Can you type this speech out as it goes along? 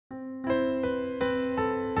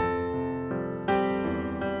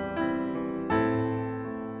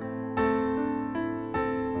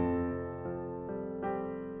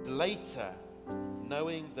Later,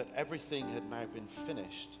 knowing that everything had now been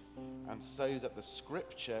finished, and so that the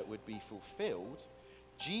scripture would be fulfilled,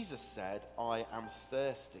 Jesus said, "I am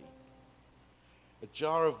thirsty." A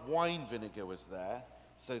jar of wine vinegar was there,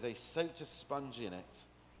 so they soaked a sponge in it,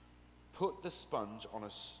 put the sponge on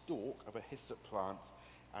a stalk of a hyssop plant,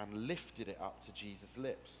 and lifted it up to Jesus'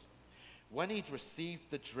 lips. When he'd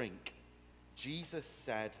received the drink, Jesus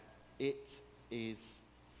said, "It is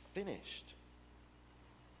finished."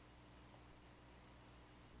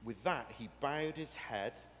 With that, he bowed his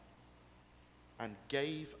head and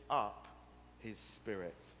gave up his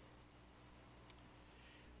spirit.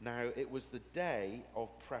 Now, it was the day of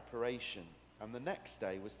preparation, and the next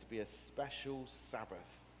day was to be a special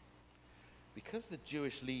Sabbath. Because the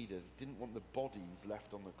Jewish leaders didn't want the bodies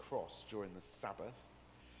left on the cross during the Sabbath,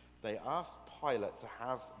 they asked Pilate to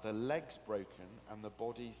have the legs broken and the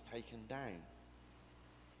bodies taken down.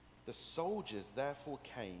 The soldiers therefore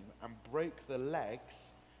came and broke the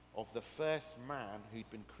legs of the first man who'd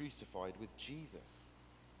been crucified with Jesus,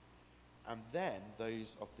 and then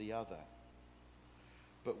those of the other.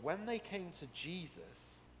 But when they came to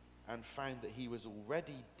Jesus and found that he was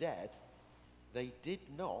already dead, they did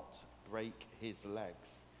not break his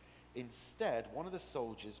legs. Instead, one of the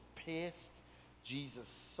soldiers pierced Jesus'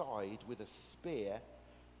 side with a spear,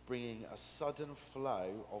 bringing a sudden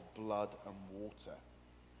flow of blood and water.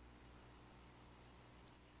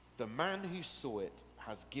 The man who saw it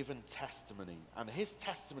has given testimony, and his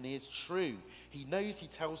testimony is true. He knows he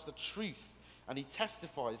tells the truth, and he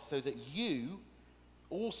testifies so that you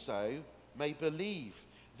also may believe.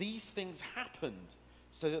 These things happened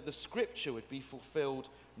so that the scripture would be fulfilled,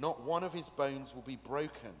 "Not one of his bones will be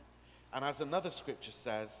broken." And as another scripture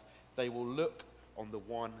says, "They will look on the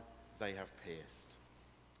one they have pierced."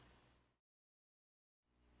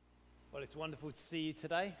 Well, it's wonderful to see you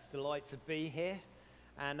today. It's a delight to be here.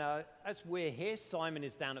 And as we're here, Simon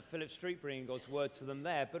is down at Phillip Street bringing God's word to them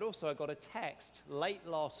there. But also I got a text late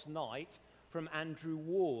last night from Andrew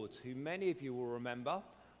Ward, who many of you will remember,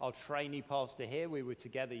 our trainee pastor here. We were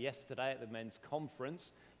together yesterday at the men's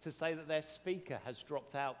conference to say that their speaker has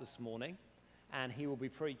dropped out this morning and he will be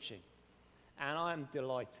preaching. And I am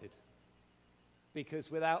delighted,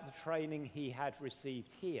 because without the training he had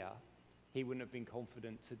received here, he wouldn't have been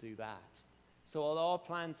confident to do that. So although our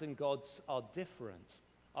plans and God's are different,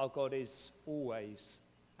 our God is always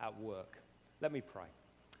at work. Let me pray.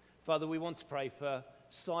 Father, we want to pray for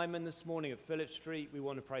Simon this morning at Phillip Street. We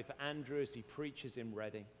want to pray for Andrew as he preaches in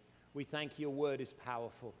Reading. We thank you, your word is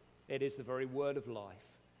powerful. It is the very word of life.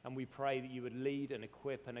 And we pray that you would lead and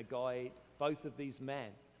equip and guide both of these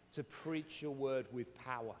men to preach your word with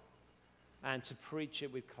power, and to preach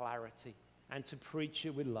it with clarity, and to preach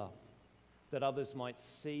it with love, that others might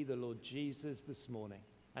see the Lord Jesus this morning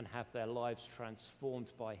and have their lives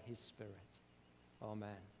transformed by his Spirit.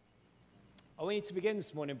 Amen. I want you to begin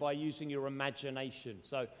this morning by using your imagination.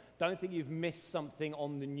 So don't think you've missed something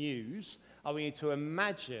on the news. I want you to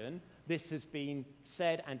imagine this has been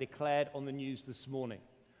said and declared on the news this morning.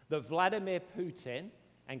 That Vladimir Putin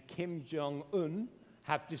and Kim Jong-un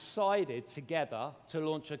have decided together to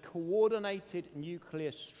launch a coordinated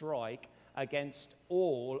nuclear strike against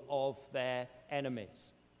all of their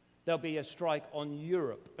enemies. There'll be a strike on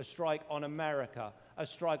Europe, a strike on America, a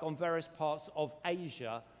strike on various parts of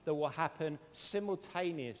Asia that will happen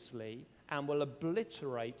simultaneously and will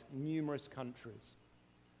obliterate numerous countries.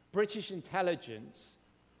 British intelligence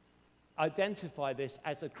identify this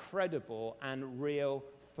as a credible and real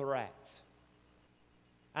threat.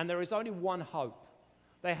 And there is only one hope.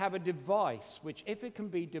 They have a device which, if it can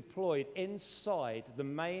be deployed inside the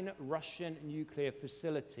main Russian nuclear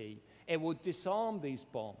facility, it will disarm these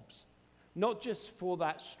bombs, not just for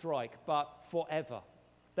that strike, but forever.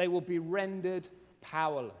 They will be rendered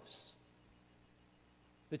powerless.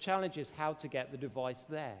 The challenge is how to get the device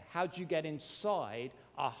there. How do you get inside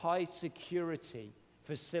a high-security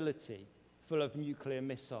facility full of nuclear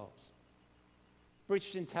missiles?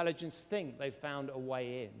 British intelligence think they've found a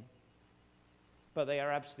way in, but they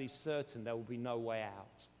are absolutely certain there will be no way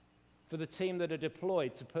out. For the team that are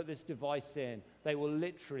deployed to put this device in, they will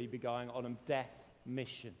literally be going on a death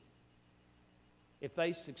mission. If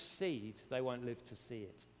they succeed, they won't live to see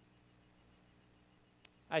it.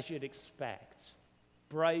 As you'd expect,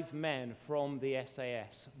 brave men from the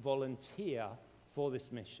SAS volunteer for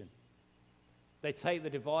this mission. They take the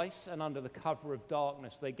device, and under the cover of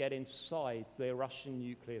darkness, they get inside the Russian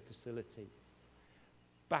nuclear facility.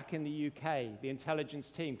 Back in the UK, the intelligence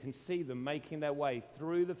team can see them making their way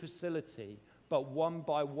through the facility, but one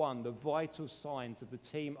by one, the vital signs of the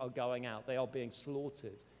team are going out. They are being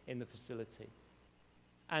slaughtered in the facility,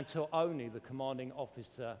 until only the commanding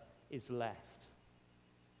officer is left.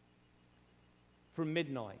 From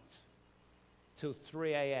midnight till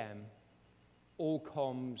 3 a.m., all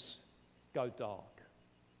comms go dark.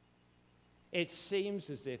 It seems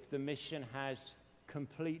as if the mission has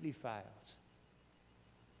completely failed.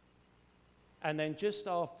 And then just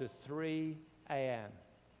after 3 a.m.,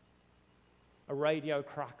 a radio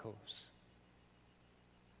crackles.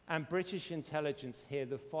 And British intelligence hear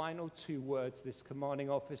the final 2 words this commanding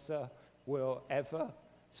officer will ever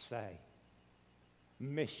say: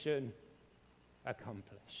 mission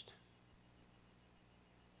accomplished.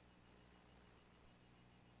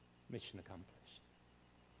 Mission accomplished.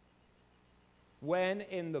 When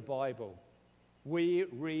in the Bible we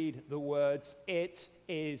read the words, "It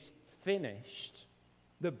is finished,"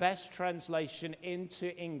 the best translation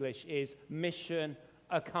into English is mission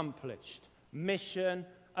accomplished. Mission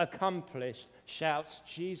accomplished, shouts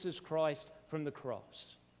Jesus Christ from the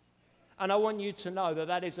cross. And I want you to know that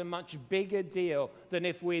that is a much bigger deal than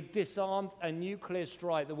if we had disarmed a nuclear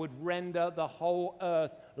strike that would render the whole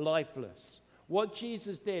earth lifeless. What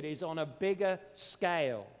Jesus did is on a bigger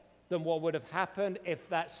scale than what would have happened if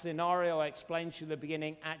that scenario I explained to you at the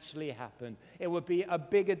beginning actually happened. It would be a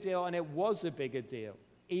bigger deal, and it was a bigger deal,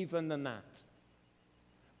 even than that.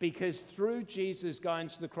 Because through Jesus going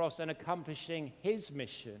to the cross and accomplishing his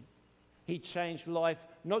mission, he changed life,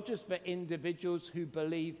 not just for individuals who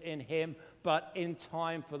believe in him, but in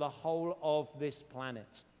time for the whole of this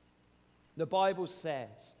planet. The Bible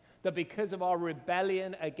says that because of our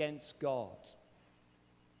rebellion against God,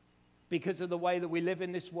 because of the way that we live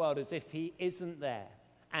in this world as if he isn't there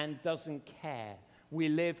and doesn't care, we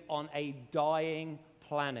live on a dying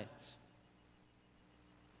planet.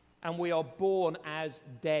 And we are born as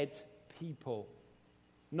dead people,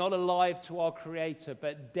 not alive to our Creator,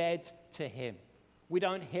 but dead to him. We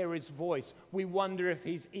don't hear his voice. We wonder if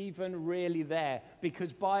he's even really there,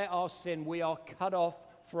 because by our sin we are cut off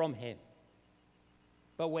from him.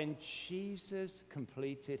 But when Jesus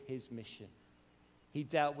completed his mission, he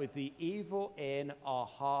dealt with the evil in our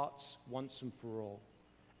hearts once and for all.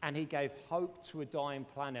 And he gave hope to a dying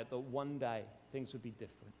planet that one day things would be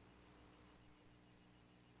different.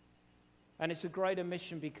 And it's a greater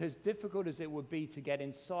mission because, difficult as it would be to get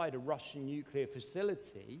inside a Russian nuclear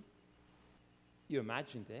facility, you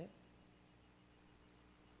imagined it.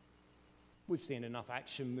 We've seen enough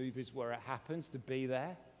action movies where it happens to be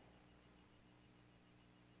there.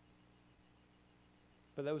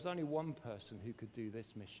 But there was only one person who could do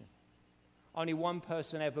this mission. Only one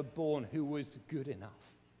person ever born who was good enough.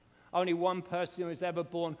 Only one person who was ever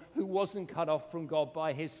born who wasn't cut off from God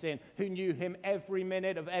by his sin, who knew him every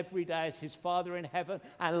minute of every day as his Father in heaven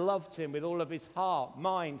and loved him with all of his heart,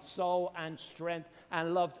 mind, soul, and strength,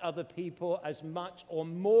 and loved other people as much or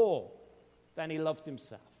more than he loved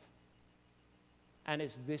himself. And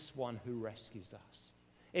it's this one who rescues us.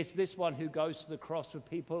 It's this one who goes to the cross for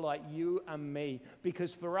people like you and me,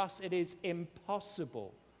 because for us it is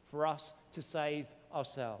impossible for us to save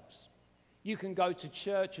ourselves. You can go to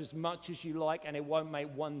church as much as you like and it won't make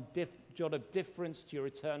one jot of difference to your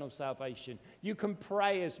eternal salvation. You can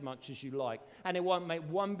pray as much as you like and it won't make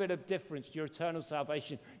one bit of difference to your eternal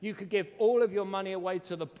salvation. You could give all of your money away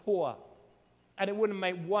to the poor and it wouldn't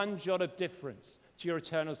make one jot of difference to your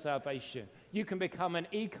eternal salvation. You can become an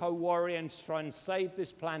eco-warrior and try and save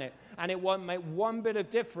this planet, and it won't make one bit of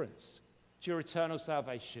difference to your eternal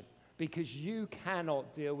salvation, because you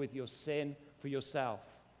cannot deal with your sin for yourself.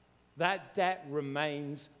 That debt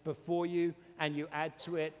remains before you, and you add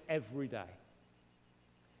to it every day.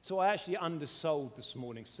 So I actually undersold this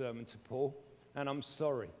morning's sermon to Paul, and I'm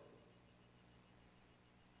sorry.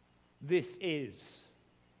 This is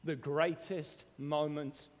the greatest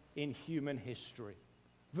moment in human history.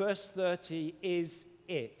 Verse 30 is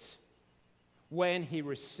it. When he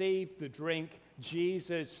received the drink,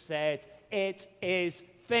 Jesus said, "It is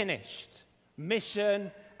finished."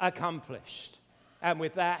 Mission accomplished. And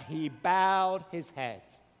with that, he bowed his head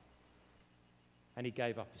and he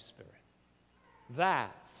gave up his spirit.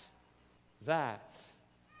 That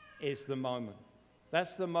is the moment.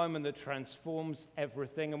 That's the moment that transforms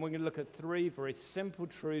everything. And we're going to look at 3 very simple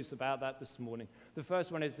truths about that this morning. The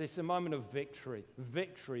first one is this: a moment of victory.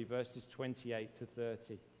 Victory, verses 28 to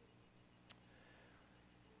 30.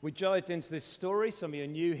 We dived into this story. Some of you are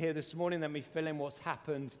new here this morning. Let me fill in what's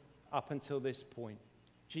happened up until this point.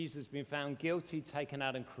 Jesus has been found guilty, taken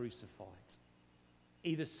out and crucified.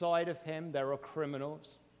 Either side of him, there are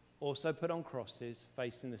criminals, also put on crosses,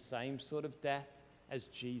 facing the same sort of death as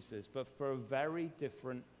Jesus, but for a very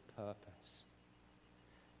different purpose.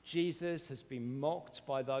 Jesus has been mocked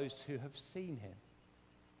by those who have seen him.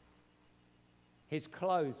 His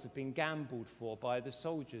clothes have been gambled for by the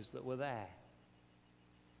soldiers that were there.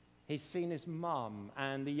 He's seen his mum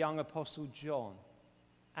and the young Apostle John,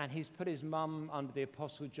 and he's put his mum under the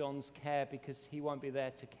Apostle John's care because he won't be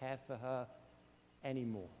there to care for her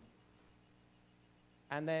anymore.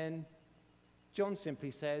 And then John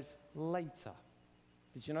simply says, later.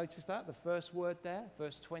 Did you notice that? The first word there,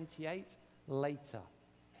 verse 28, later.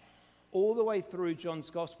 All the way through John's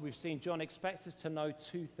gospel, we've seen John expects us to know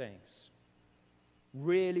two things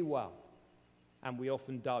really well, and we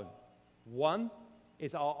often don't. One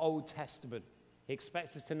is our Old Testament. He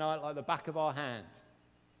expects us to know it like the back of our hand.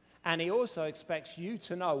 And he also expects you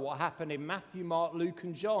to know what happened in Matthew, Mark, Luke,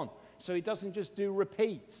 and John. So he doesn't just do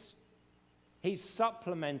repeats. He's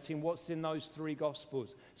supplementing what's in those three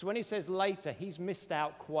Gospels. So when he says later, he's missed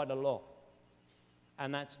out quite a lot.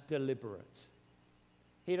 And that's deliberate.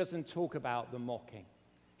 He doesn't talk about the mocking.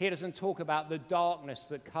 He doesn't talk about the darkness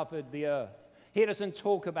that covered the earth. He doesn't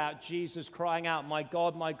talk about Jesus crying out, my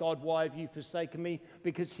God, why have you forsaken me?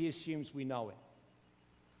 Because he assumes we know it.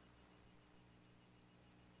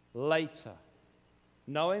 Later,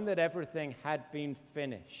 knowing that everything had been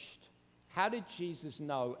finished. How did Jesus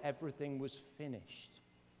know everything was finished?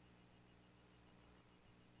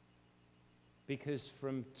 Because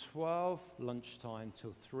from 12 lunchtime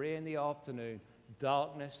till 3 in the afternoon,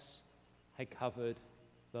 darkness had covered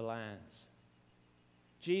the land.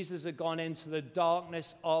 Jesus had gone into the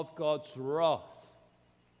darkness of God's wrath,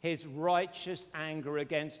 his righteous anger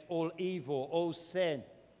against all evil, all sin.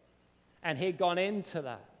 And he'd gone into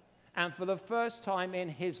that. And for the first time in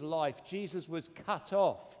his life, Jesus was cut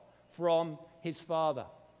off from his Father.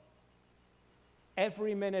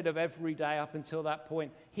 Every minute of every day up until that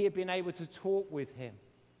point, he had been able to talk with him,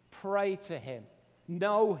 pray to him,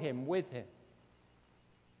 know him with him.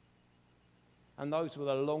 And those were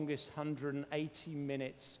the longest 180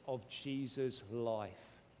 minutes of Jesus' life.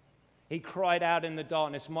 He cried out in the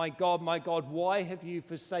darkness, my God, why have you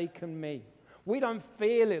forsaken me? We don't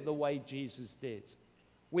feel it the way Jesus did.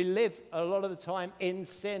 We live a lot of the time in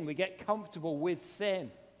sin. We get comfortable with sin.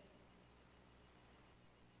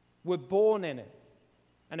 We're born in it.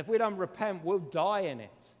 And if we don't repent, we'll die in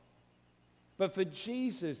it. But for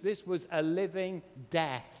Jesus, this was a living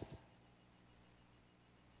death.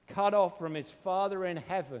 Cut off from his Father in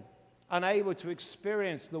heaven, unable to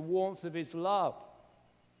experience the warmth of his love.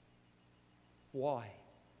 Why?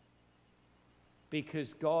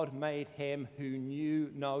 Because God made him who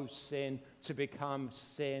knew no sin to become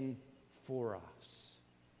sin for us.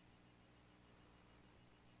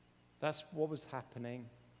 That's what was happening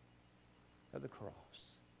at the cross.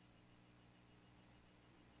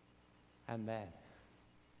 And then,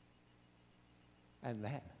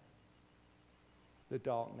 the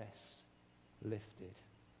darkness lifted.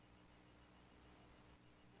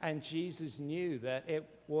 And Jesus knew that it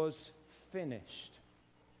was finished.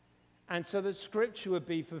 And so the scripture would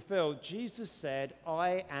be fulfilled. Jesus said,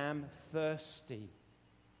 I am thirsty.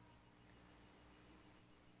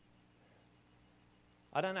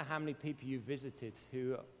 I don't know how many people you visited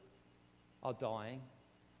who are dying.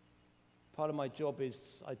 Part of my job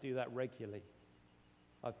is I do that regularly.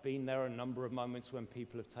 I've been there a number of moments when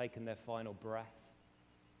people have taken their final breath.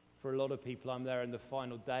 For a lot of people, I'm there in the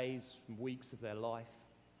final days and weeks of their life.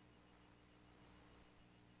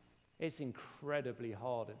 It's incredibly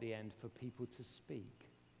hard at the end for people to speak.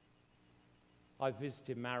 I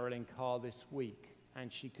visited Marilyn Carr this week,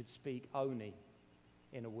 and she could speak only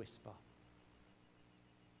in a whisper.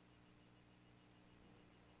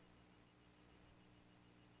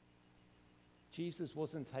 Jesus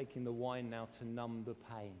wasn't taking the wine now to numb the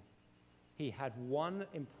pain. He had one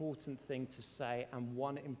important thing to say and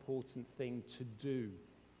one important thing to do.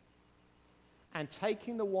 And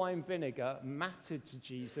taking the wine vinegar mattered to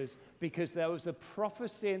Jesus because there was a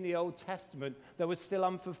prophecy in the Old Testament that was still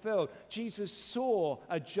unfulfilled. Jesus saw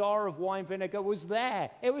a jar of wine vinegar was there.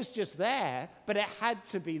 It was just there, but it had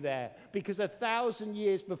to be there because 1,000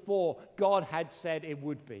 years before, God had said it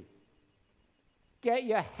would be. Get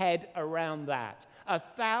your head around that.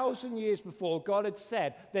 1,000 years before, God had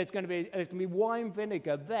said there's going to be wine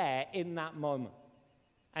vinegar there in that moment.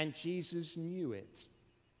 And Jesus knew it.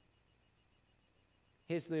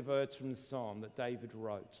 Here's the words from the psalm that David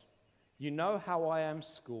wrote. You know how I am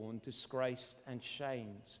scorned, disgraced, and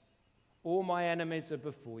shamed. All my enemies are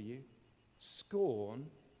before you. Scorn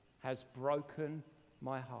has broken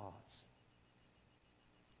my heart.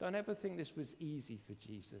 Don't ever think this was easy for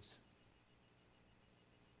Jesus.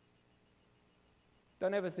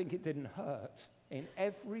 Don't ever think it didn't hurt in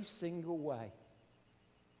every single way.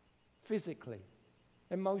 Physically,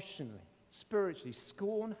 emotionally, spiritually,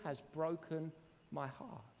 scorn has broken my heart.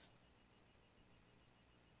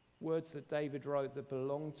 Words that David wrote that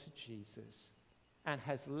belong to Jesus, and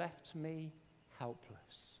has left me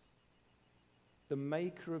helpless. The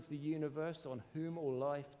maker of the universe, on whom all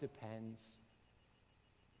life depends,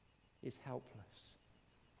 is helpless.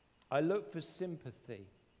 I looked for sympathy,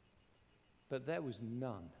 but there was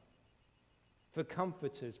none. For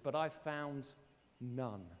comforters, but I found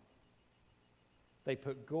none. They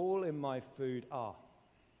put gall in my food,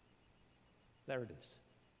 there it is,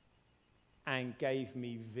 and gave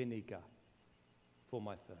me vinegar for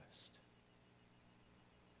my thirst.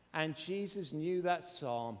 And Jesus knew that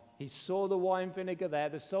psalm. He saw the wine vinegar there.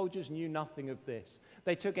 The soldiers knew nothing of this.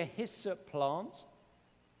 They took a hyssop plant.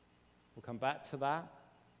 We'll come back to that.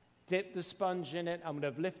 Dipped the sponge in it and would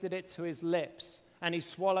have lifted it to his lips. And he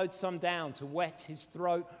swallowed some down to wet his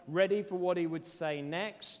throat, ready for what he would say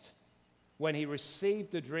next. When he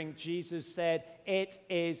received the drink, Jesus said, "It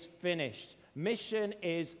is finished." Mission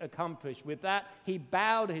is accomplished. With that, he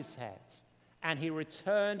bowed his head and he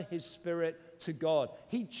returned his spirit to God.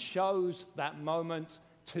 He chose that moment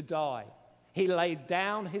to die. He laid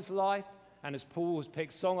down his life, and as Paul has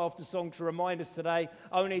picked song after song to remind us today,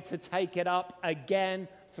 only to take it up again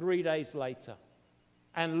 3 days later.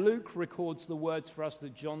 And Luke records the words for us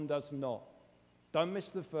that John does not. Don't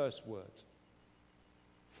miss the first word.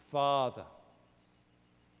 Father,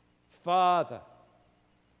 Father,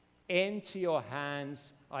 into your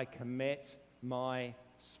hands I commit my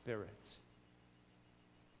spirit.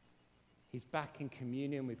 He's back in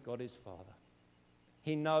communion with God his Father.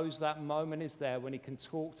 He knows that moment is there when he can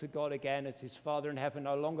talk to God again as his Father in heaven.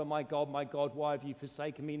 No longer my God, why have you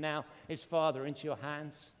forsaken me? Now his Father, into your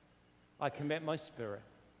hands I commit my spirit.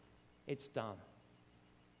 It's done.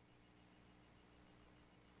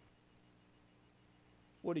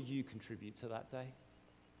 What did you contribute to that day?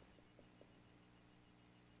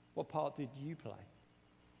 What part did you play?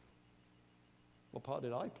 What part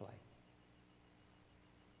did I play?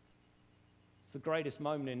 It's the greatest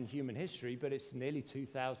moment in human history, but it's nearly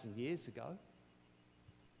 2,000 years ago.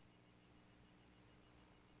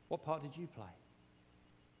 What part did you play?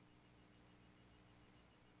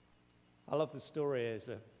 I love the story. There's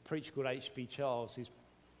a preacher called H.B. Charles, who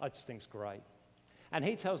I just think is great. And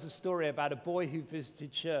he tells a story about a boy who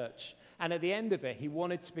visited church, and at the end of it, he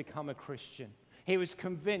wanted to become a Christian. He was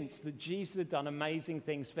convinced that Jesus had done amazing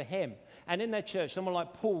things for him. And in their church, someone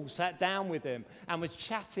like Paul sat down with him and was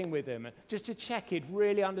chatting with him just to check he'd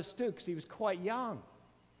really understood, because he was quite young.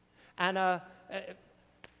 And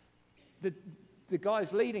the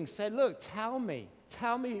guys leading said, "Look, tell me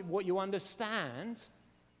what you understand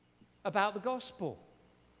about the gospel,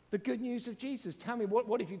 the good news of Jesus. Tell me,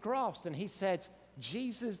 what have you grasped?" And he said,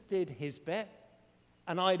 "Jesus did his bit,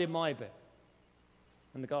 and I did my bit."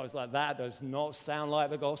 And the guy was like, "That does not sound like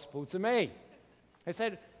the gospel to me." He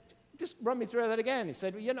said, "Just run me through that again." He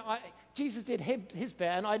said, "Jesus did his bit,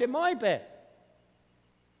 and I did my bit."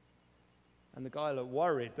 And the guy looked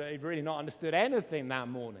worried that he'd really not understood anything that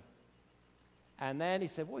morning. And then he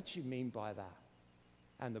said, "What do you mean by that?"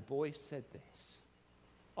 And the boy said this: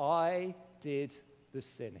 "I did the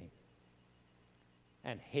sinning,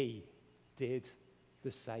 and he did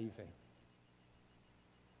the saving."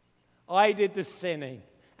 I did the sinning,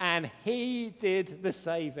 and he did the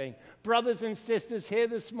saving. Brothers and sisters here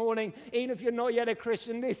this morning, even if you're not yet a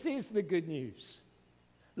Christian, this is the good news.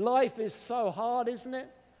 Life is so hard, isn't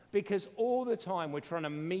it? Because all the time we're trying to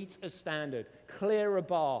meet a standard, clear a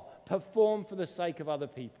bar, perform for the sake of other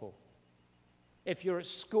people. If you're at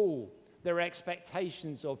school, there are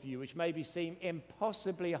expectations of you which maybe seem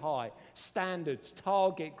impossibly high, standards,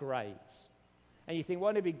 target grades. And you think,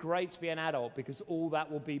 won't it be great to be an adult because all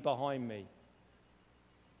that will be behind me?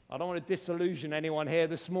 I don't want to disillusion anyone here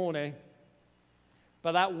this morning,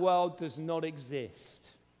 but that world does not exist.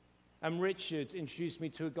 And Richard introduced me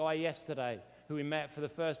to a guy yesterday who we met for the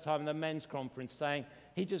first time in the men's conference, saying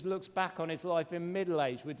he just looks back on his life in middle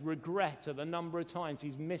age with regret at the number of times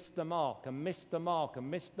he's missed the mark and missed the mark and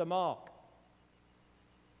missed the mark.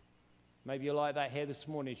 Maybe you're like that here this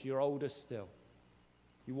morning as you're older still.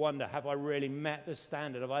 You wonder, have I really met the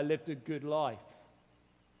standard? Have I lived a good life?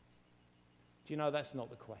 Do you know that's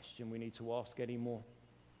not the question we need to ask anymore?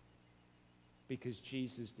 Because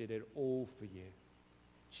Jesus did it all for you.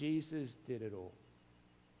 Jesus did it all.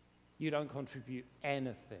 You don't contribute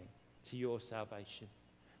anything to your salvation.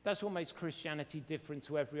 That's what makes Christianity different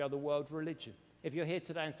to every other world religion. If you're here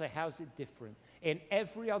today and say, how's it different? In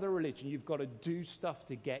every other religion, you've got to do stuff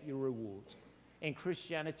to get your reward. In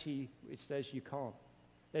Christianity, it says you can't.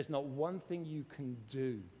 There's not one thing you can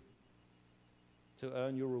do to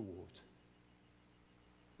earn your reward.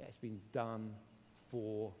 It's been done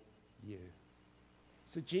for you.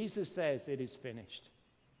 So Jesus says it is finished.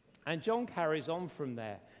 And John carries on from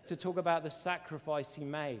there to talk about the sacrifice he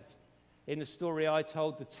made. In the story I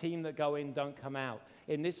told, the team that go in don't come out.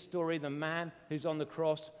 In this story, the man who's on the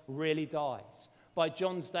cross really dies. By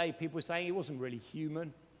John's day, people were saying he wasn't really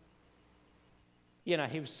human. You know,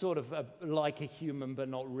 he was sort of like a human, but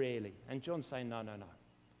not really. And John's saying, no.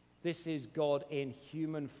 This is God in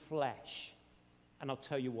human flesh. And I'll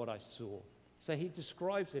tell you what I saw. So he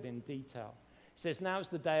describes it in detail. He says, now it's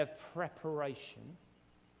the day of preparation.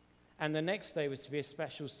 And the next day was to be a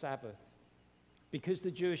special Sabbath. Because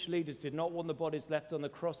the Jewish leaders did not want the bodies left on the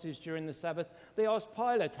crosses during the Sabbath, they asked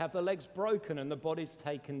Pilate to have the legs broken and the bodies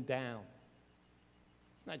taken down.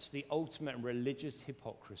 Isn't that just the ultimate religious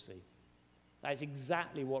hypocrisy? That is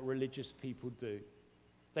exactly what religious people do.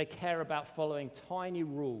 They care about following tiny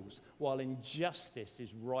rules while injustice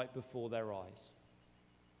is right before their eyes.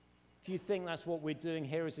 If you think that's what we're doing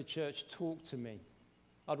here as a church, talk to me.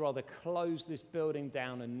 I'd rather close this building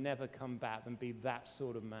down and never come back than be that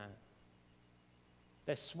sort of man.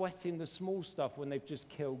 They're sweating the small stuff when they've just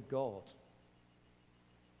killed God.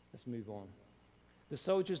 Let's move on. The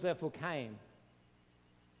soldiers therefore came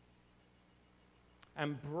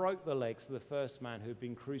and broke the legs of the first man who had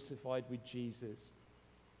been crucified with Jesus,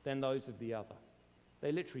 then those of the other.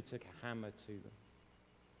 They literally took a hammer to them.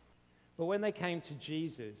 But when they came to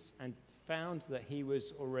Jesus and found that he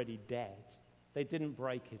was already dead, they didn't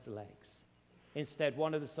break his legs. Instead,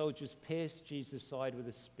 one of the soldiers pierced Jesus' side with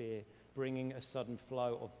a spear, bringing a sudden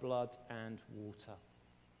flow of blood and water.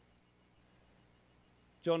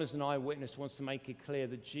 John, as an eyewitness, wants to make it clear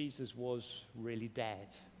that Jesus was really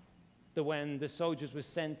dead. That when the soldiers were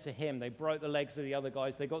sent to him, they broke the legs of the other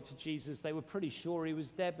guys. They got to Jesus. They were pretty sure he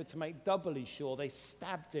was dead, but to make doubly sure, they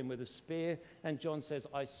stabbed him with a spear. And John says,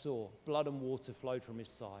 I saw blood and water flowed from his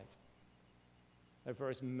side. There are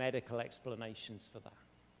various medical explanations for that.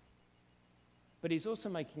 But he's also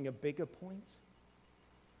making a bigger point.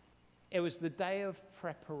 It was the day of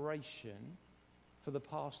preparation for the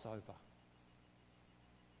Passover.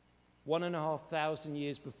 1,500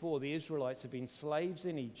 years before, the Israelites had been slaves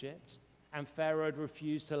in Egypt, and Pharaoh had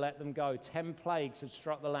refused to let them go. 10 plagues had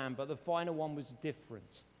struck the land, but the final one was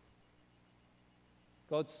different.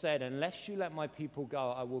 God said, unless you let my people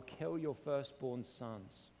go, I will kill your firstborn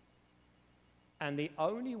sons. And the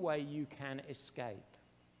only way you can escape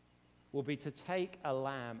will be to take a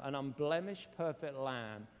lamb, an unblemished, perfect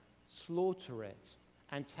lamb, slaughter it,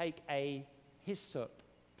 and take a hyssop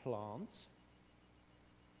plant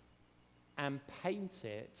and paint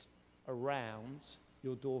it around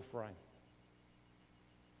your doorframe.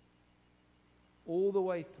 All the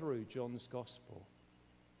way through John's Gospel,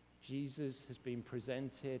 Jesus has been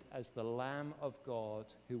presented as the Lamb of God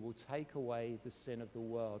who will take away the sin of the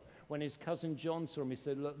world. When his cousin John saw him, he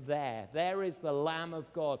said, look, there is the Lamb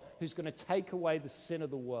of God who's going to take away the sin of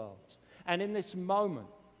the world. And in this moment,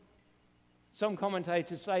 some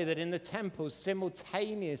commentators say that in the temple,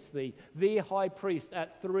 simultaneously, the high priest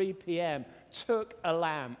at 3 p.m. took a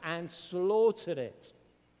lamb and slaughtered it.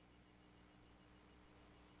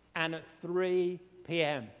 And at 3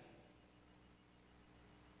 p.m.,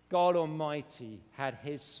 God Almighty had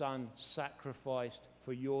his Son sacrificed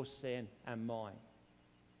for your sin and mine,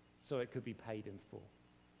 so it could be paid in full.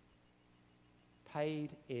 Paid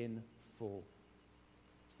in full.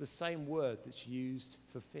 It's the same word that's used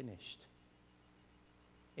for finished.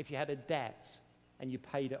 If you had a debt and you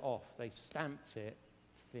paid it off, they stamped it,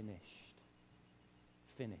 finished.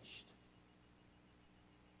 Finished.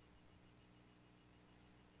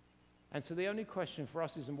 And so the only question for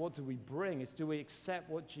us is, and what do we bring, is do we accept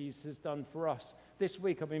what Jesus has done for us? This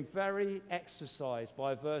week I've been very exercised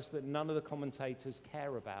by a verse that none of the commentators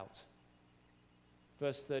care about.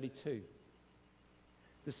 Verse 32.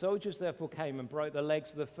 The soldiers therefore came and broke the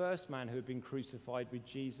legs of the first man who had been crucified with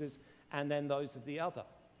Jesus, and then those of the other.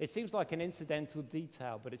 It seems like an incidental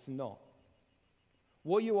detail, but it's not.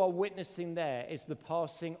 What you are witnessing there is the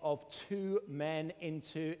passing of 2 men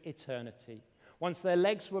into eternity. Once their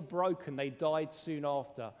legs were broken, they died soon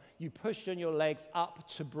after. You pushed on your legs up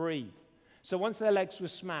to breathe. So once their legs were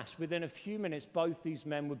smashed, within a few minutes, both these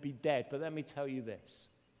men would be dead. But let me tell you this.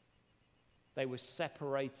 They were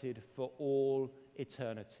separated for all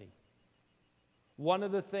eternity. One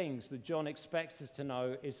of the things that John expects us to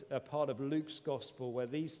know is a part of Luke's gospel where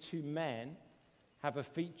these 2 men have a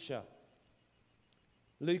feature.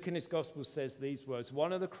 Luke in his gospel says these words,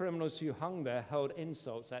 one of the criminals who hung there hurled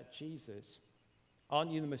insults at Jesus.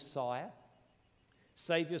 Aren't you the Messiah?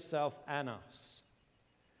 Save yourself and us.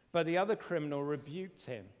 But the other criminal rebuked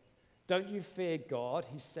him. Don't you fear God,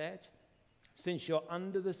 he said, since you're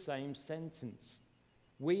under the same sentence.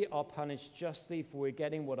 We are punished justly for we're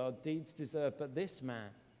getting what our deeds deserve, but this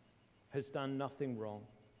man has done nothing wrong.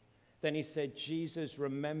 Then he said, Jesus,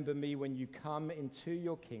 remember me when you come into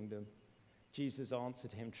your kingdom. Jesus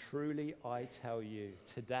answered him, truly I tell you,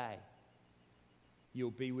 today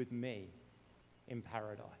you'll be with me in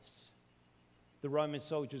paradise. The Roman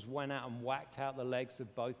soldiers went out and whacked out the legs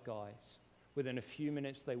of both guys. Within a few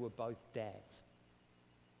minutes, they were both dead.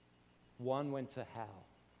 One went to hell,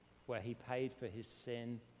 where he paid for his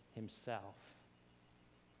sin himself.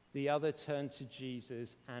 The other turned to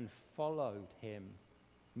Jesus and followed him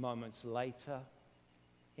moments later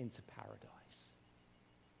into paradise.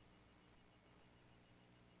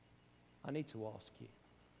 I need to ask you,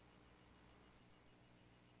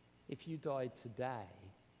 if you died today,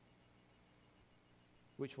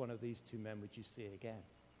 which one of these two men would you see again?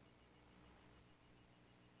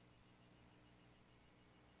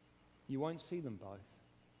 You won't see them both,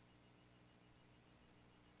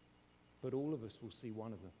 but all of us will see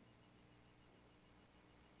one of them.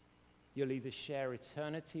 You'll either share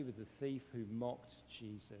eternity with the thief who mocked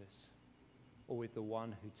Jesus, or with the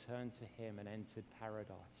one who turned to him and entered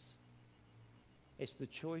paradise. It's the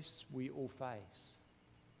choice we all face.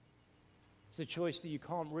 It's a choice that you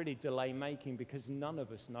can't really delay making because none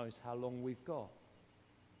of us knows how long we've got.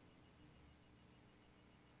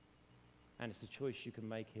 And it's a choice you can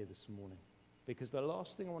make here this morning. Because the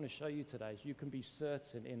last thing I want to show you today is you can be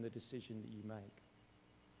certain in the decision that you make.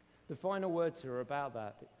 The final words are about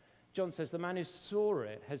that. John says, the man who saw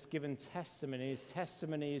it has given testimony. His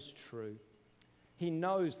testimony is true. He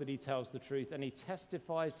knows that he tells the truth, and he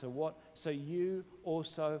testifies to what? So you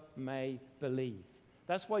also may believe.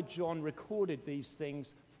 That's why John recorded these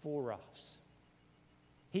things for us.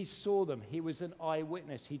 He saw them. He was an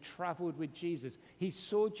eyewitness. He traveled with Jesus. He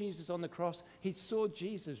saw Jesus on the cross. He saw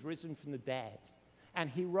Jesus risen from the dead. And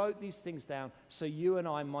he wrote these things down so you and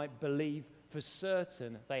I might believe for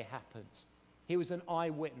certain they happened. He was an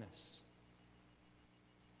eyewitness.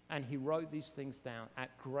 And he wrote these things down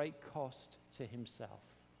at great cost to himself.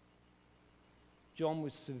 John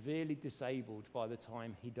was severely disabled by the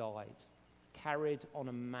time he died, carried on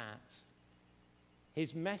a mat.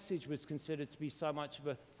 His message was considered to be so much of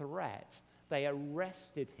a threat, they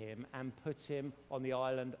arrested him and put him on the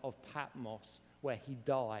island of Patmos, where he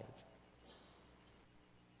died.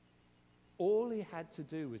 All he had to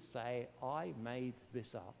do was say, I made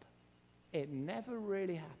this up. It never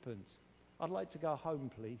really happened. I'd like to go home,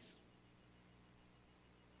 please.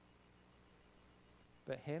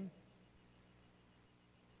 But him,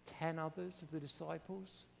 10 others of the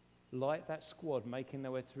disciples, like that squad making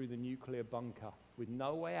their way through the nuclear bunker with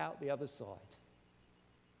no way out the other side,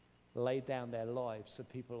 laid down their lives so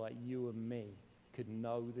people like you and me could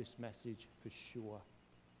know this message for sure.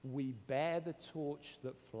 We bear the torch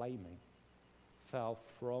that flaming fell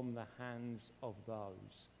from the hands of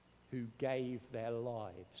those who gave their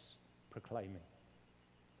lives proclaiming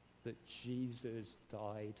that Jesus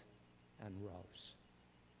died and rose.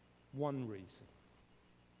 One reason.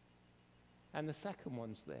 And the second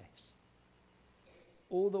one's this.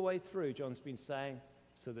 All the way through, John's been saying,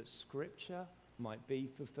 so that Scripture might be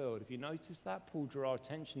fulfilled. If you notice that, Paul drew our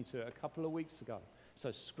attention to it a couple of weeks ago.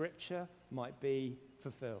 So Scripture might be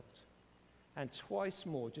fulfilled. And twice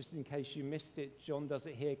more, just in case you missed it, John does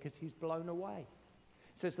it here because he's blown away.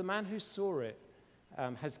 It says, the man who saw it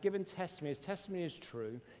has given testimony. His testimony is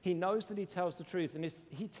true. He knows that he tells the truth, and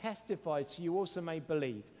he testifies so you also may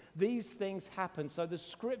believe. These things happen so the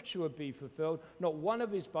Scripture will be fulfilled. Not one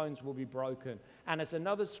of his bones will be broken. And as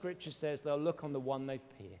another Scripture says, they'll look on the one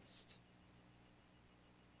they've pierced.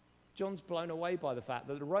 John's blown away by the fact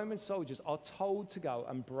that the Roman soldiers are told to go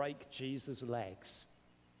and break Jesus' legs.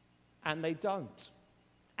 And they don't.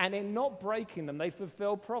 And in not breaking them, they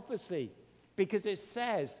fulfill prophecy. Because it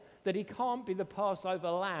says that he can't be the Passover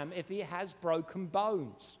lamb if he has broken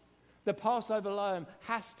bones. The Passover lamb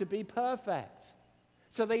has to be perfect.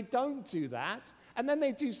 So they don't do that, and then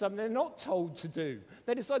they do something they're not told to do.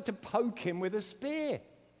 They decide to poke him with a spear,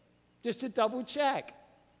 just to double check.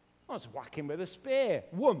 Oh, let's whack him with a spear,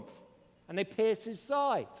 whoomph, and they pierce his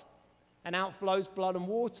side, and out flows blood and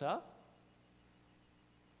water,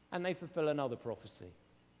 and they fulfill another prophecy,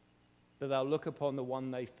 that they'll look upon the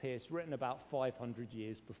one they've pierced, written about 500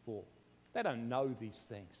 years before. They don't know these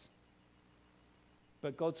things,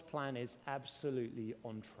 but God's plan is absolutely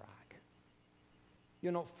on track.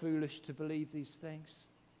 You're not foolish to believe these things.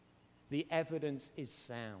 The evidence is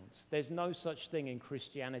sound. There's no such thing in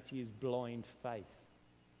Christianity as blind faith.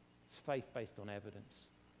 It's faith based on evidence.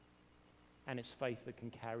 And it's faith that can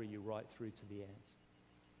carry you right through to the end.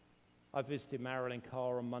 I visited Marilyn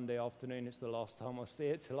Carr on Monday afternoon. It's the last time I'll see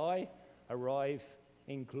it till I arrive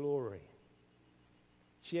in glory.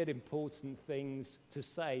 She had important things to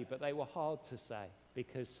say, but they were hard to say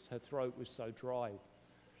because her throat was so dry.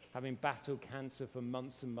 Having battled cancer for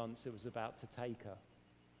months and months, it was about to take her.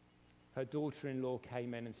 Her daughter-in-law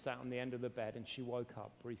came in and sat on the end of the bed, and she woke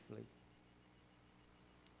up briefly.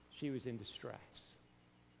 She was in distress.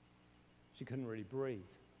 She couldn't really breathe.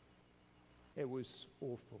 It was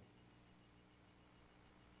awful.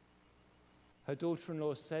 Her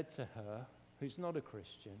daughter-in-law said to her, who's not a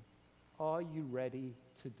Christian, "Are you ready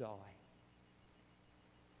to die?"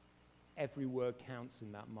 Every word counts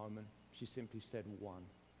in that moment. She simply said one,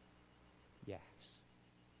 yes.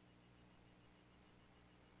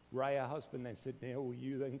 Ray, her husband, then said, "Neil, will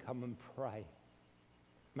you then come and pray?"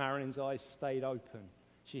 Marilyn's eyes stayed open.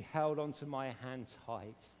 She held onto my hand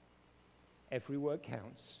tight. Every word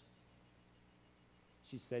counts.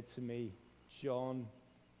 She said to me, John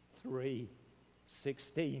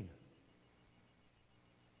 3:16.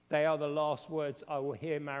 They are the last words I will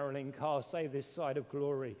hear Marilyn Carr say this side of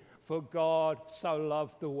glory. For God so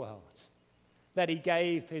loved the world that he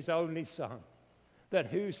gave his only Son, that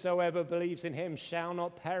whosoever believes in him shall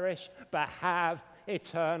not perish, but have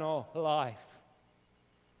eternal life.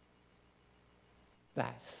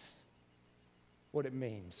 That's what it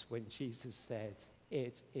means when Jesus said,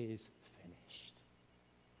 "It is finished."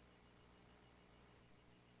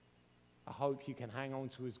 I hope you can hang on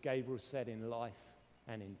to, as Gabriel said, in life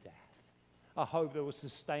and in death. A hope that will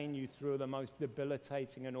sustain you through the most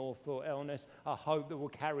debilitating and awful illness. A hope that will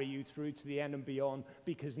carry you through to the end and beyond,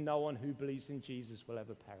 because no one who believes in Jesus will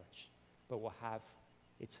ever perish, but will have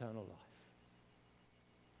eternal life.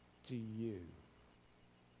 Do you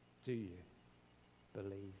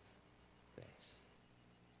believe this?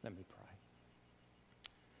 Let me pray.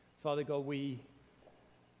 Father God, we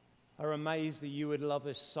are amazed that you would love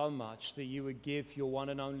us so much, that you would give your one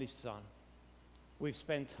and only Son. We've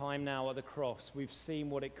spent time now at the cross. We've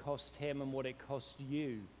seen what it cost him and what it cost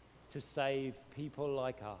you to save people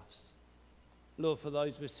like us. Lord, for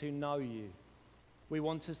those of us who know you, we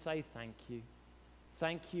want to say thank you.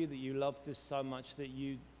 Thank you that you loved us so much that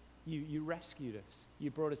you rescued us.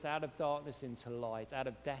 You brought us out of darkness into light, out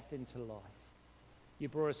of death into life. You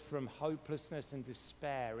brought us from hopelessness and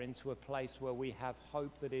despair into a place where we have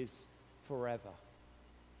hope that is forever.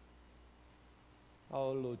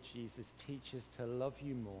 Oh, Lord Jesus, teach us to love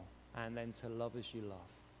you more and then to love as you love.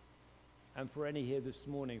 And for any here this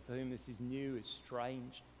morning for whom this is new, it's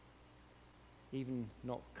strange, even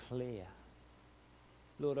not clear,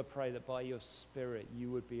 Lord, I pray that by your Spirit you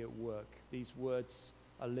would be at work. These words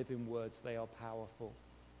are living words. They are powerful.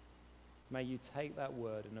 May you take that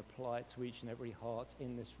word and apply it to each and every heart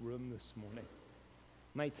in this room this morning.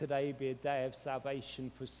 May today be a day of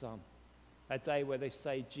salvation for some. A day where they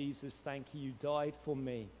say, Jesus, thank you, you died for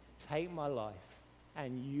me. Take my life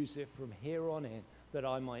and use it from here on in, that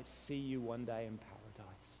I might see you one day in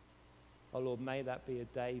paradise. Oh Lord, may that be a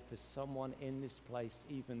day for someone in this place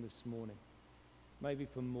even this morning. Maybe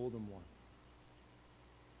for more than one.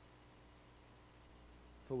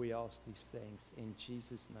 For we ask these things in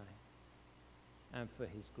Jesus' name and for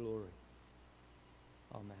his glory.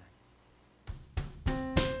 Amen.